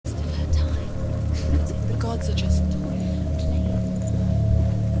gods are just playing?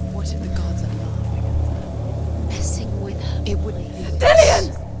 What if the gods are laughing at her? Messing with her. It wouldn't be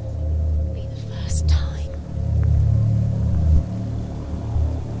Dillian! Be the first time.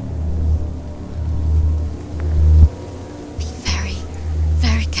 Be very,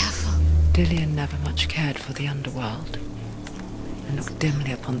 very careful. Dillian never much cared for the underworld, and looked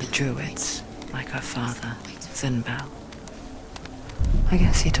dimly upon the druids, like her father, Zinbel. I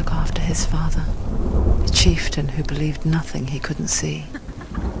guess he took after his father, a chieftain who believed nothing he couldn't see,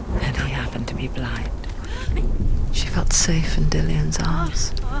 and he happened to be blind. She felt safe in Dillian's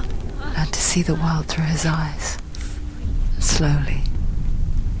arms, learned to see the world through his eyes. And slowly,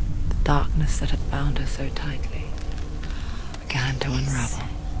 the darkness that had bound her so tightly began to unravel.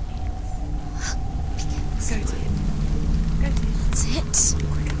 Go to it. Go to it. That's it.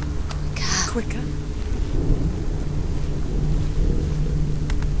 Quicker.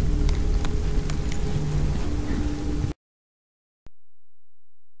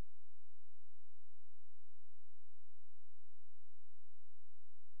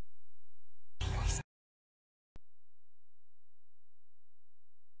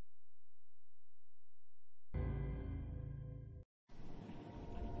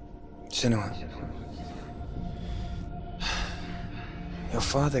 Senua, your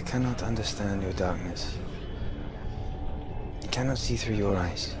father cannot understand your darkness. He cannot see through your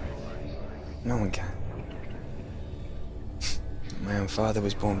eyes. No one can. My own father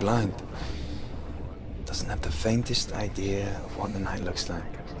was born blind. Doesn't have the faintest idea of what the night looks like.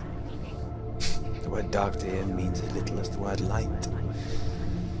 The word dark to him means as little as the word light.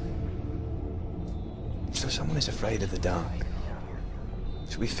 So someone is afraid of the dark.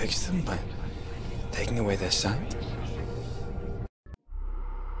 Should we fix them by taking away their sight?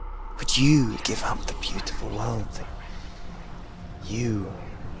 Would you give up the beautiful world that you,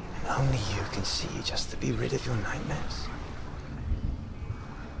 and only you, can see just to be rid of your nightmares?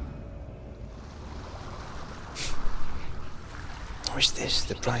 Or is this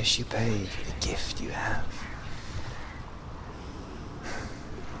the price you pay for the gift you have?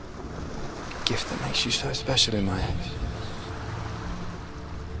 A gift that makes you so special in my eyes.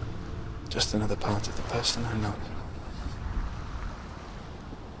 Just another part of the person I love.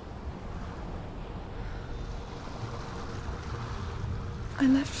 I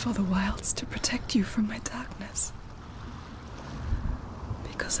left for the wilds to protect you from my darkness.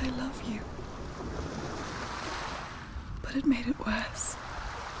 Because I love you. But it made it worse.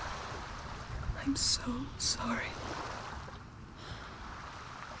 I'm so sorry.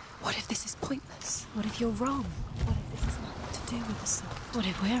 What if this is pointless? What if you're wrong? What if this has nothing to do with the sword? What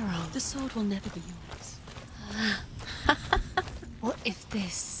if we're wrong? The sword will never be yours. What if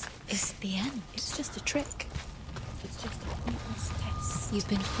this is the end? It's just a trick. It's just a pointless test. You've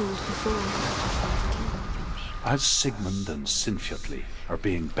been fooled before, you could be fooled again. As Sigmund and Sinfjotli are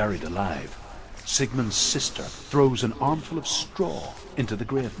being buried alive, Sigmund's sister throws an armful of straw into the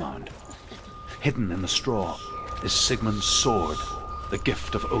grave mound. Hidden in the straw is Sigmund's sword, the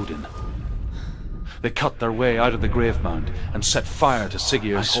gift of Odin. They cut their way out of the grave mound and set fire to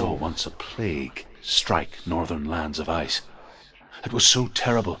Sigurd's hole. I saw once a plague strike northern lands of ice. It was so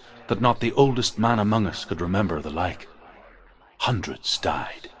terrible that not the oldest man among us could remember the like. Hundreds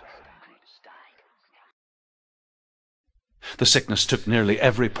died. The sickness took nearly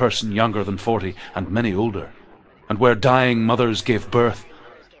every person younger than 40 and many older, and where dying mothers gave birth,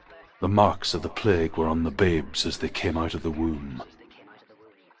 the marks of the plague were on the babes as they came out of the womb.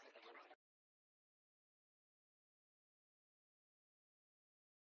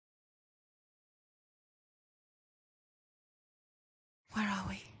 Where are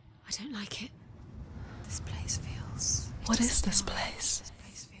we? I don't like it. This place feels... What is this place? This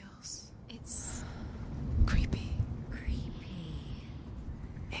place feels... It's... creepy. Creepy.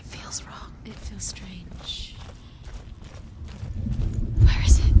 It feels wrong. It feels strange. Where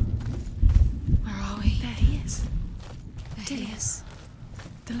is it? Where are we? There he is. There he is.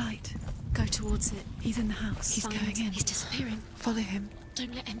 The light. Go towards it. He's in the house. He's going in. He's disappearing. Follow him.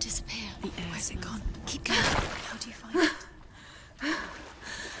 Don't let him disappear. The air Where's it smells. gone? Keep going. How do you find it?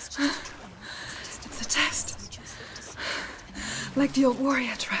 It's just a trial. It's a test. Like the old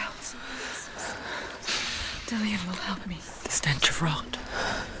warrior trials. Dillian will help me. The stench of rot.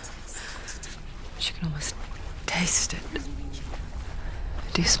 She can almost taste it.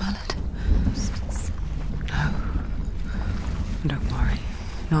 Do you smell it? No. Don't worry.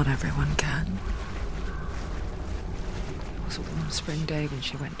 Not everyone can. It was a warm spring day when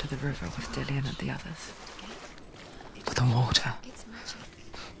she went to the river with Dillian and the others. But the water.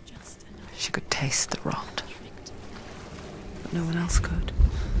 She could taste the rot. But no one else could.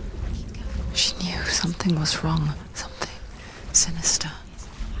 She knew Something was wrong. Something sinister.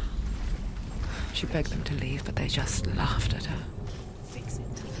 She begged them to leave, but they just laughed at her.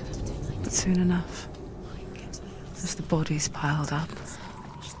 But soon enough, as the bodies piled up,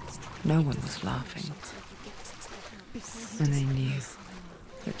 no one was laughing. And they knew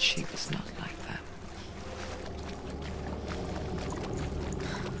that she was not like that.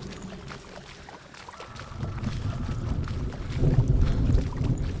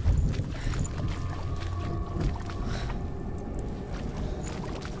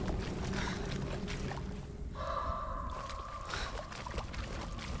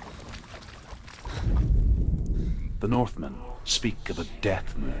 The Northmen speak of a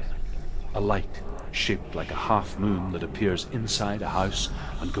death moon, a light shaped like a half moon that appears inside a house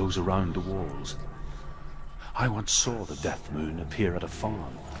and goes around the walls. I once saw the death moon appear at a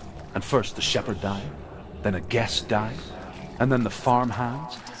farm, and first the shepherd died, then a guest died, and then the farm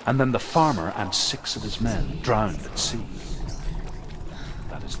hands, and then the farmer and 6 of his men drowned at sea.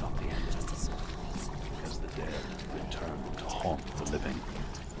 That is not the end, because the dead return to haunt the living.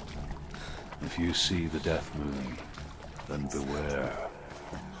 If you see the death moon, then beware,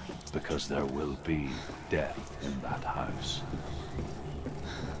 because there will be death in that house.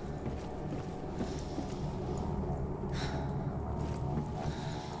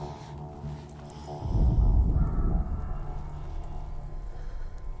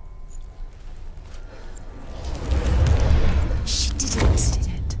 She did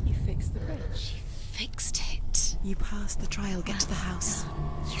it. You fixed the bridge. She fixed it. You passed the trial. Get to the house.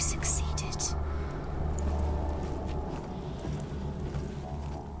 You succeeded.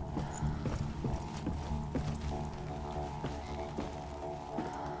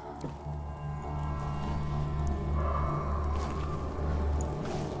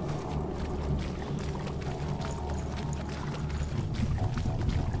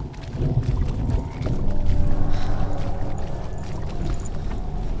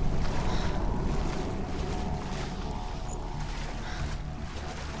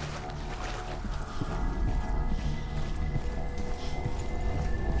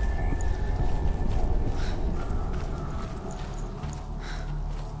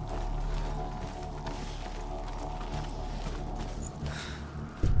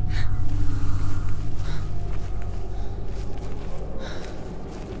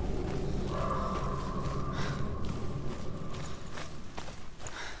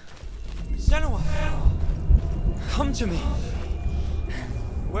 Senua! Come to me!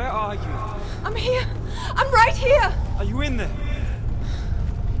 Where are you? I'm here. I'm right here. Are you in there?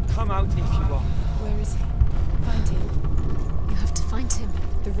 Come out if you are. Where is he? Find him. You have to find him.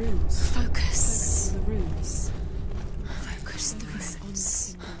 The runes. Focus. The runes. Focus the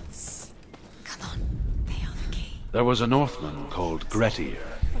runes. Come on. They are the key. There was a Northman called Grettir,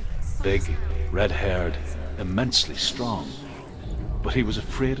 big, red-haired, immensely strong, but he was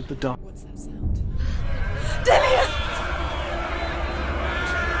afraid of the dark. What's that sound? Dillian!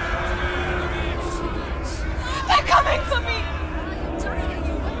 They're coming for me.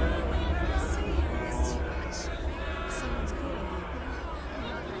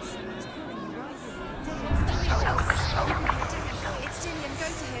 It's Dillian, go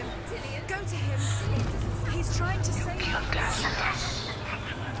to him. Dillian, go to him. He's trying to save you.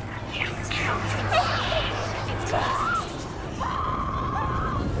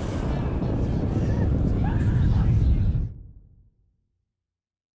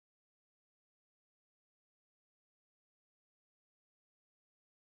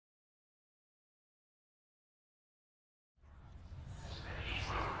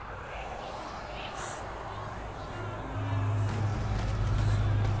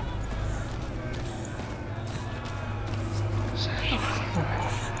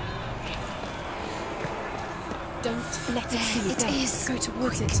 Don't let it see you. It is. Go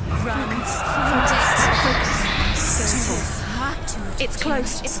towards it. Run. It's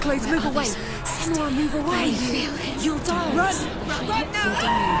close. It's close. Move away. Senua, move away. You'll die. Run. Run now.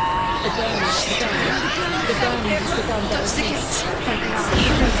 The burning is done. The burning has begun. Touch the gate.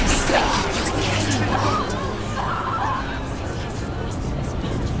 Focus.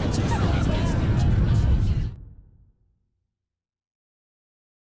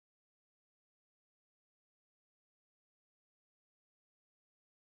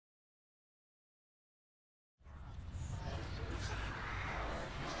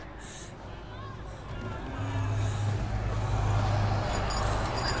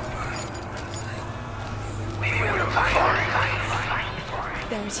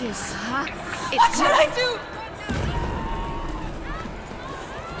 There it is. What should I do?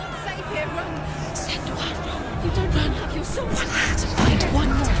 Save him. Run. Senua, You don't run. You're so one had to find one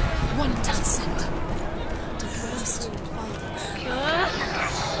more. One doesn't.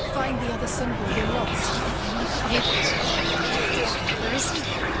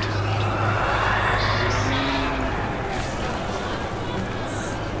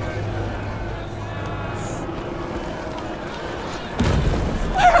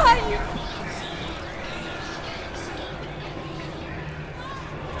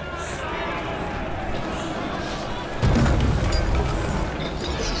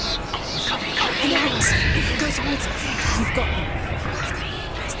 It's okay. You've got them.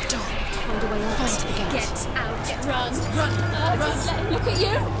 Where's the door? Find a way out. Find the gate. Get out. Run. Run. Run. Let him look at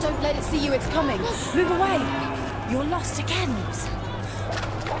you. Don't let it see you. It's coming. Move away. You're lost again.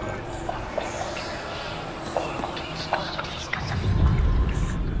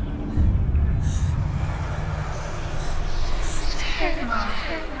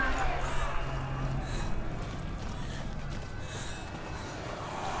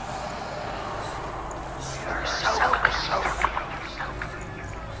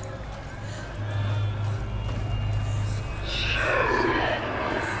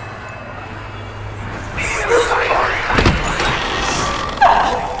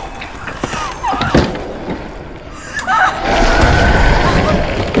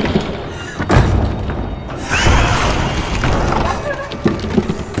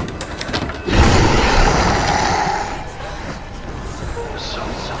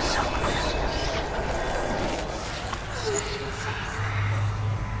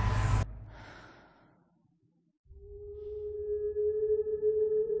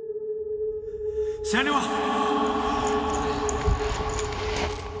 Senua!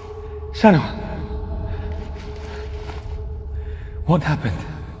 Senua! What happened?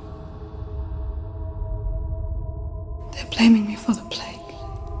 They're blaming me for the plague.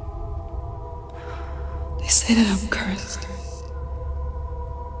 They say that I'm cursed.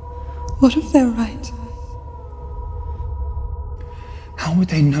 What if they're right? How would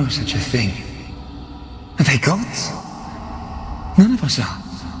they know such a thing? Are they gods? None of us are.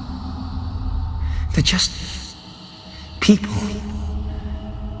 They're just people.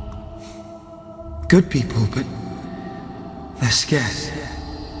 Good people, but they're scared.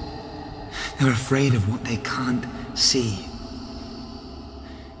 They're afraid of what they can't see.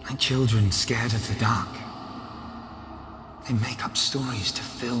 Like children scared of the dark. They make up stories to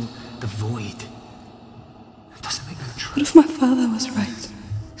fill the void. That doesn't make them true. What if my father was right?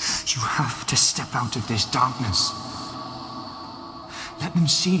 You have to step out of this darkness. Let them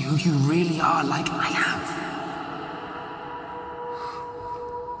see who you really are, like I have.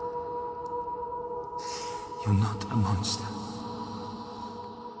 You're not a monster.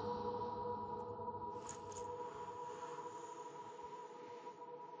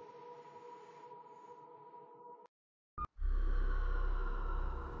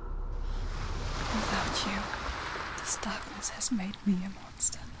 Without you, this darkness has made me a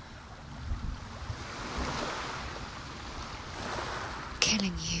monster.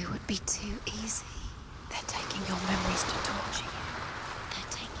 Killing you would be too easy. They're taking your memories to torture you.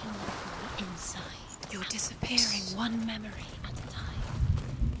 They're taking them from the inside. You're disappearing one memory at a time.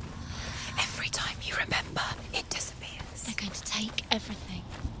 Every time you remember, it disappears. They're going to take everything.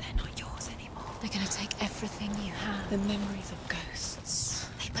 They're not yours anymore. They're going to take everything you have. The memories of ghosts.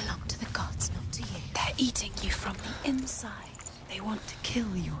 They belong to the gods, not to you. They're eating you from the inside. They want to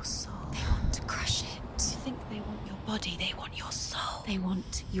kill your soul. They want to crush it. They think they want your body, they want your soul. They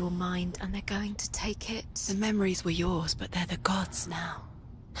want your mind, and they're going to take it. The memories were yours, but they're the gods now.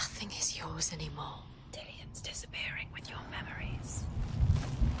 Nothing is yours anymore. Dillian's disappearing with your memories.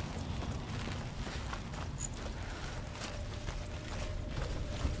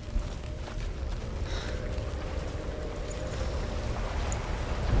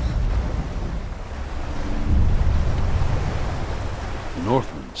 The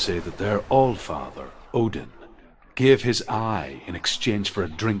Northmen say that their Allfather, Odin, gave his eye in exchange for a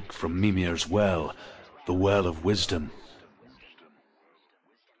drink from Mimir's well, the well of wisdom.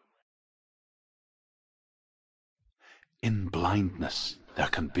 In blindness there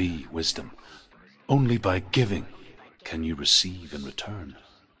can be wisdom. Only by giving can you receive in return.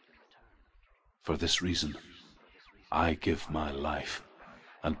 For this reason, I give my life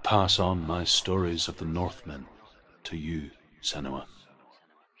and pass on my stories of the Northmen to you, Senua.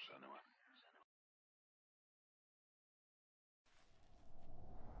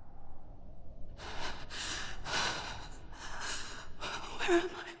 Where am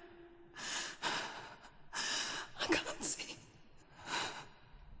I? I can't see.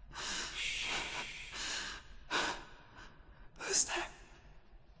 Who's there?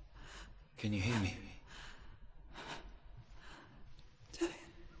 Can you hear me? Dillian.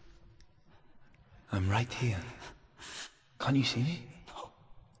 I'm right here. Can't you see me? No.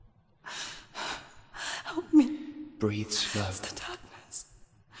 Help me. Breathe slow. It's the darkness.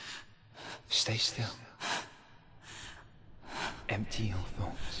 Stay still. Empty your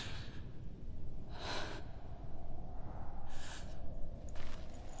thoughts.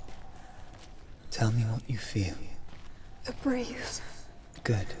 Tell me what you feel. A breeze.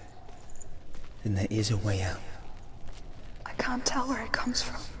 Good. Then there is a way out. I can't tell where it comes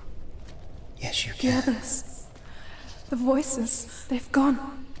from. Yes, you The can. others. The voices, they've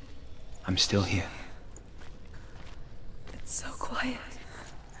gone. I'm still here. It's so quiet.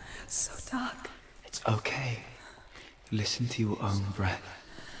 So dark. It's okay. Listen to your own breath.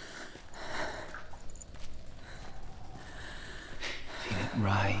 Feel it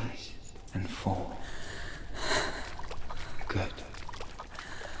rise and fall. Good.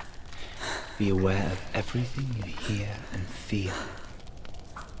 Be aware of everything you hear and feel.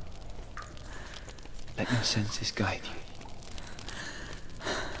 Let your senses guide you.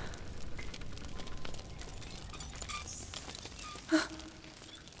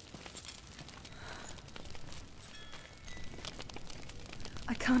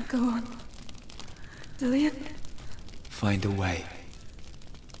 I can't go on. Dillian? Find a way.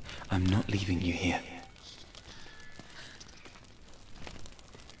 I'm not leaving you here.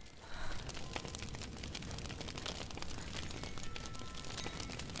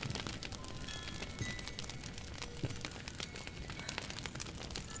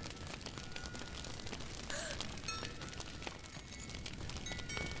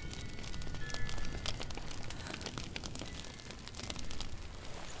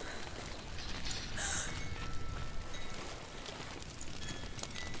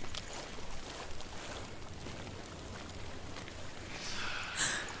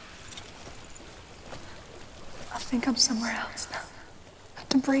 I think I'm somewhere else now.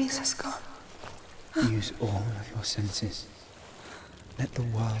 The breeze has gone. Use all of your senses. Let the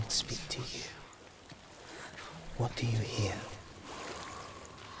world speak to you. What do you hear?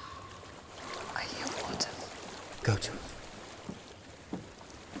 I hear water. Go to it.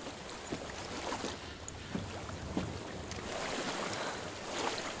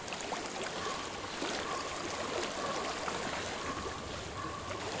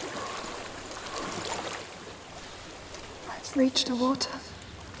 I've reached the water.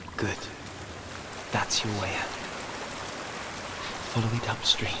 Good. That's your way out. Follow it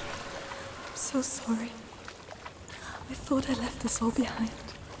upstream. I'm so sorry. I thought I left this all behind.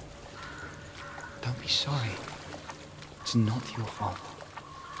 Don't be sorry. It's not your fault.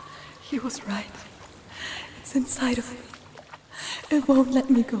 He was right. It's inside of me. It won't let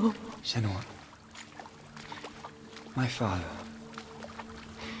me go. Senua. My father.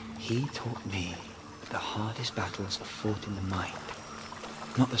 He taught me the hardest battles are fought in the mind,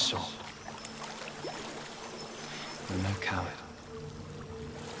 not the sword. You're no coward.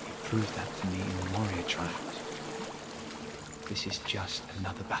 You proved that to me in the warrior trials. This is just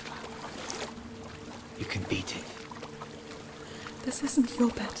another battle. You can beat it. This isn't your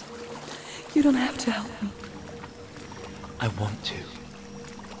battle. You don't have to help me. I want to.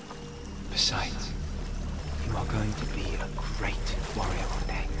 Besides, you are going to be a great warrior one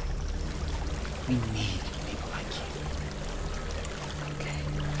day. We need people like you. Okay.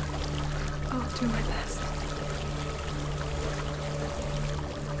 I'll do my best.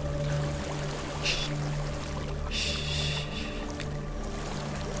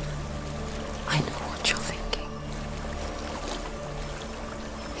 I know what you're thinking.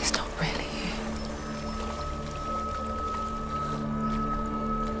 He's not really here.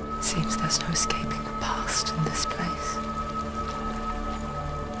 It seems there's no escaping the past in this place.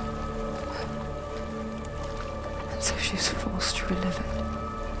 And so she's forced to relive it.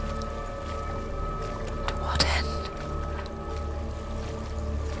 To what end?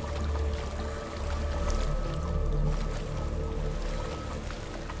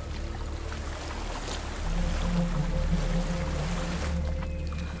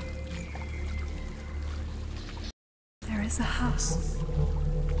 There is a house.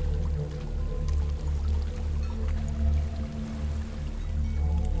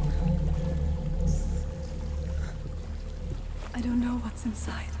 I don't know what's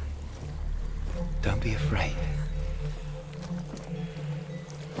inside. Don't be afraid.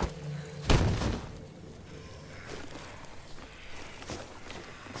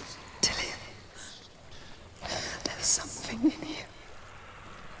 Dillian, there's something in here.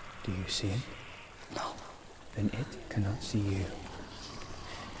 Do you see it? No. Then it cannot see you.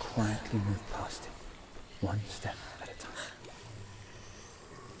 Quietly move past it, one step at a time.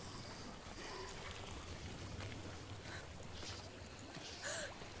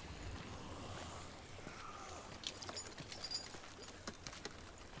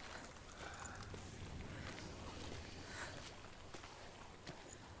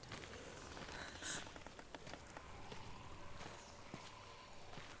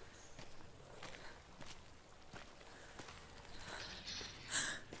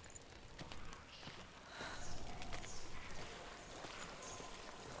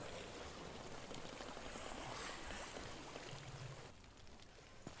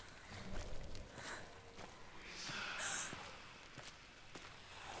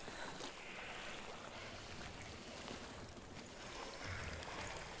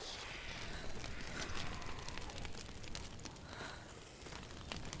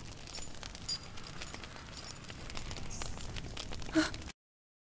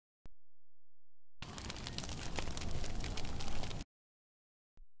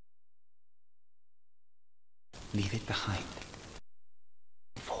 leave it behind.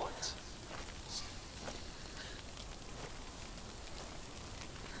 Forwards.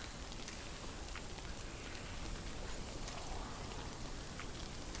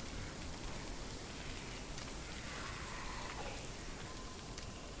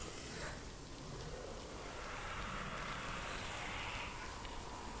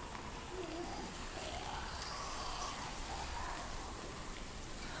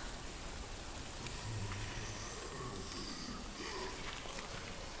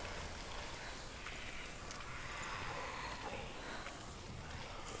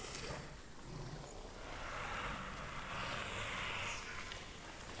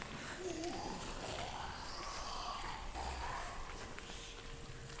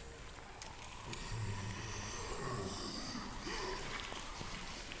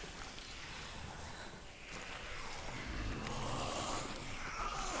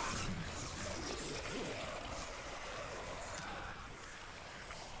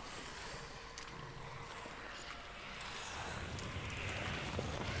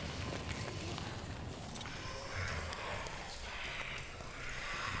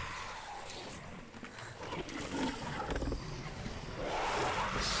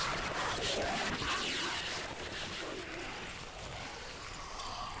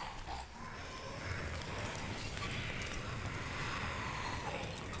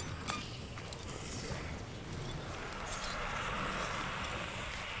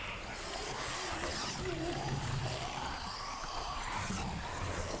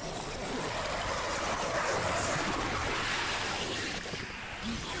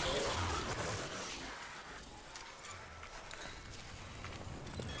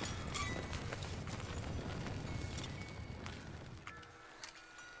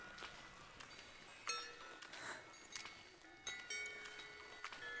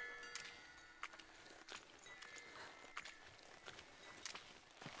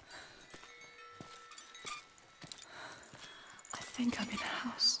 I think I'm in a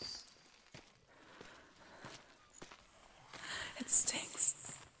house. It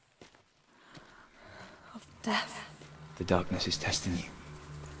stinks of death. The darkness is testing you.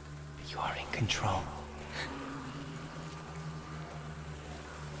 But you are in control.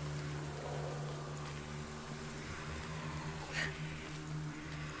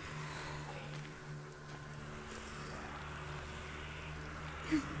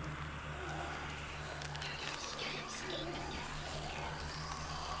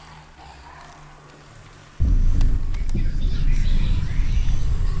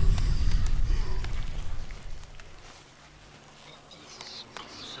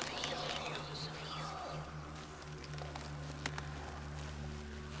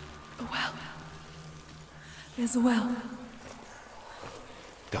 There's a well.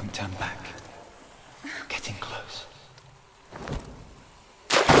 Don't turn back. Getting close.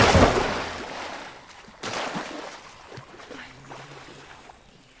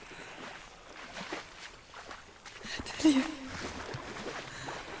 Delia.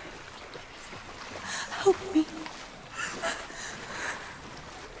 Help me.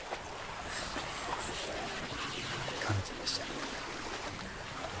 Come to the center.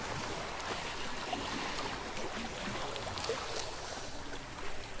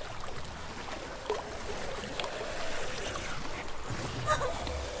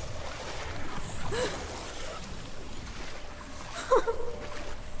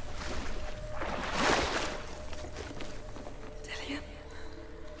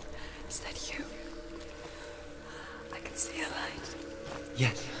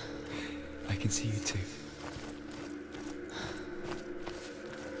 Yes, I can see you too.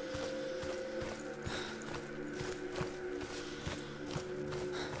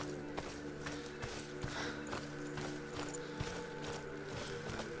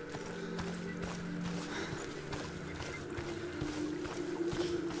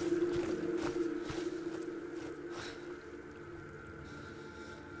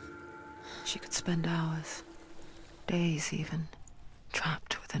 She could spend hours, days even,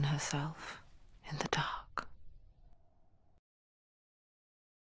 trapped within herself, in the dark.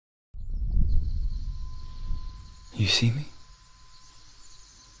 You see me?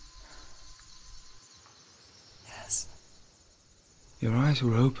 Yes. Your eyes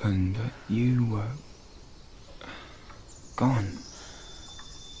were open, but you were gone.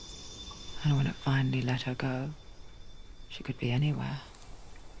 And when it finally let her go, she could be anywhere,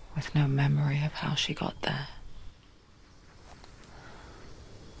 with no memory of how she got there.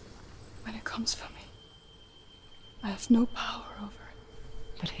 When it comes for me, I have no power over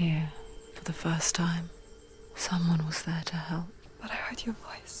it. But here, for the first time, someone was there to help. But I heard your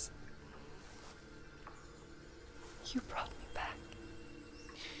voice. You brought me back.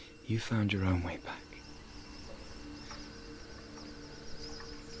 You found your own way back.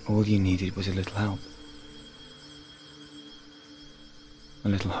 All you needed was a little help. A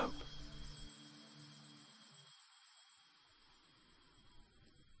little hope.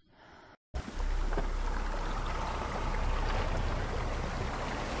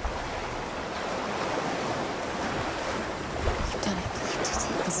 You've done it.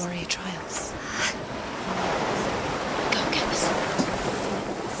 The warrior trials. Go get the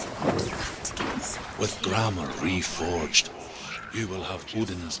sword. You have to get the sword. With grammar reforged, you will have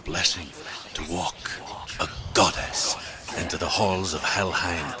Odin's blessing to walk, a goddess, into the halls of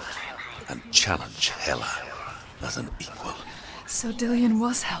Helheim and challenge Hela as an equal. So Dillion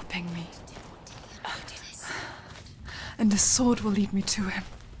was helping me. And the sword will lead me to him.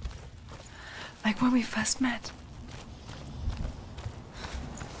 Like when we first met.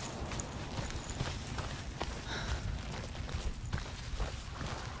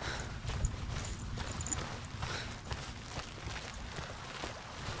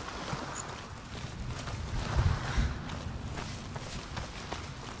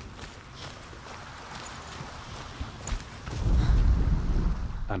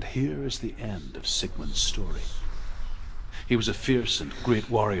 And here is the end of Sigmund's story. He was a fierce and great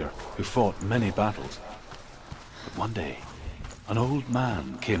warrior who fought many battles. But one day, an old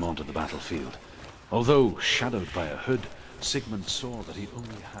man came onto the battlefield. Although shadowed by a hood, Sigmund saw that he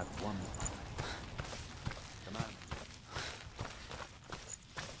only had one eye. The man...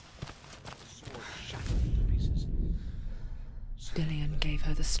 The sword shattered to pieces. Dillion gave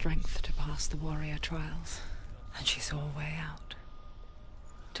her the strength to pass the warrior trials, and she saw a way out.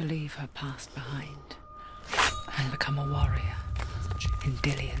 To leave her past behind and become a warrior in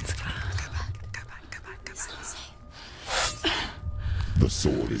Dillion's clan. Go back. It's safe. The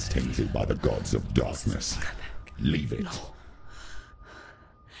sword is tainted by the gods of darkness. Leave it. No.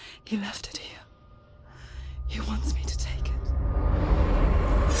 He left it here. He wants me to take it.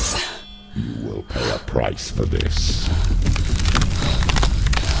 You will pay a price for this.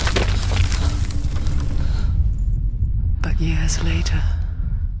 But years later,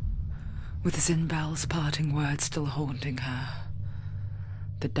 with Sinbel's parting words still haunting her,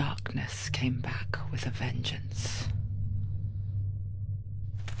 the darkness came back with a vengeance.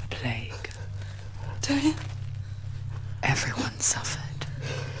 The plague. Dillion? Everyone suffered.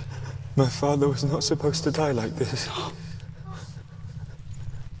 My father was not supposed to die like this.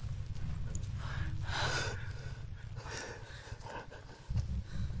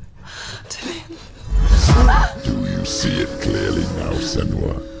 Dillion? Do you see it clearly now,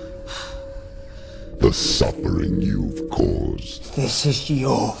 Senua? The suffering you've caused. This is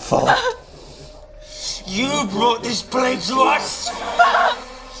your fault. You brought this plague to us!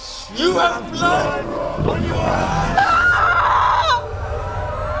 You have blood on your hands!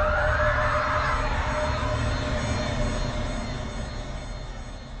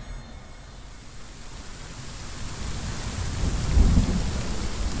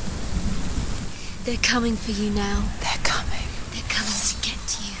 They're coming for you now. They're coming. They're coming to get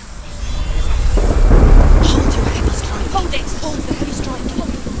to you. Hold your heavy strike. Hold it. Hold the heavy strike. Hold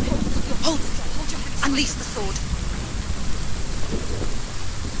it. Hold it. Hold your heavy strike. Unleash the sword.